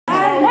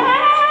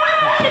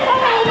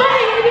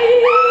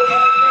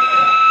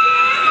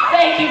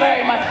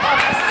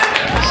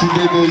She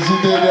did this, she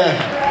did that.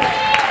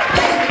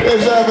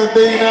 What's up,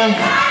 Athena?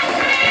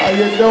 How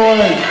you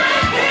doing?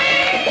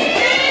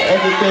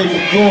 Everything's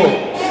good.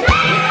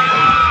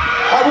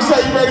 I would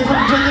say, you ready for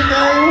the drinking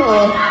game?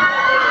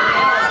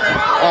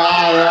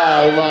 All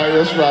right,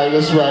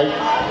 that's right.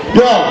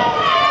 Yo,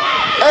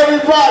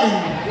 everybody,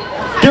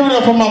 give it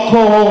up for my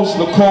co-host,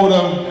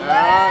 Lakota.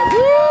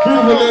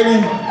 Beautiful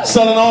lady,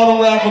 selling all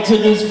the raffle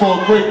tickets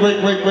for a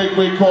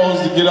great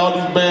cause to get all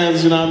these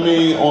bands, you know what I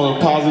mean, on a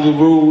positive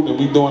route, and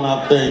we doing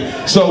our thing.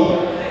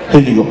 So,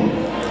 here you go.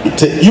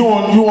 You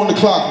on the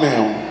clock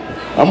now.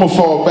 I'm gonna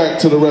fall back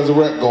to the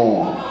resurrect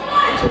go on.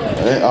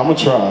 I'm gonna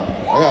try.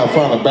 I gotta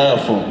find a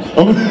bathroom.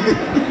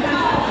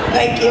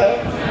 Thank you.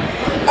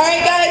 All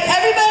right, guys,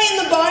 everybody in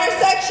the bar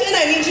section,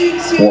 I need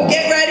you to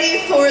get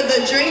ready for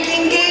the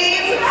drinking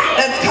game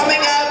that's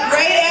coming up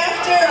right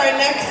after our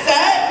next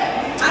set.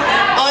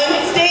 On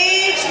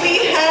stage, we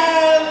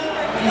have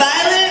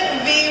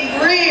Violet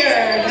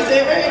Vier. Is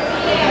it right?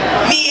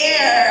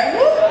 Vier.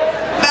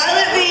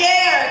 Violet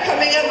Vier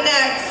coming up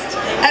next.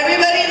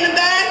 Everybody in the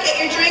back, get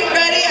your drink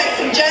ready. I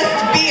suggest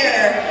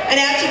beer. And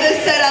after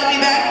this set, I'll be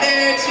back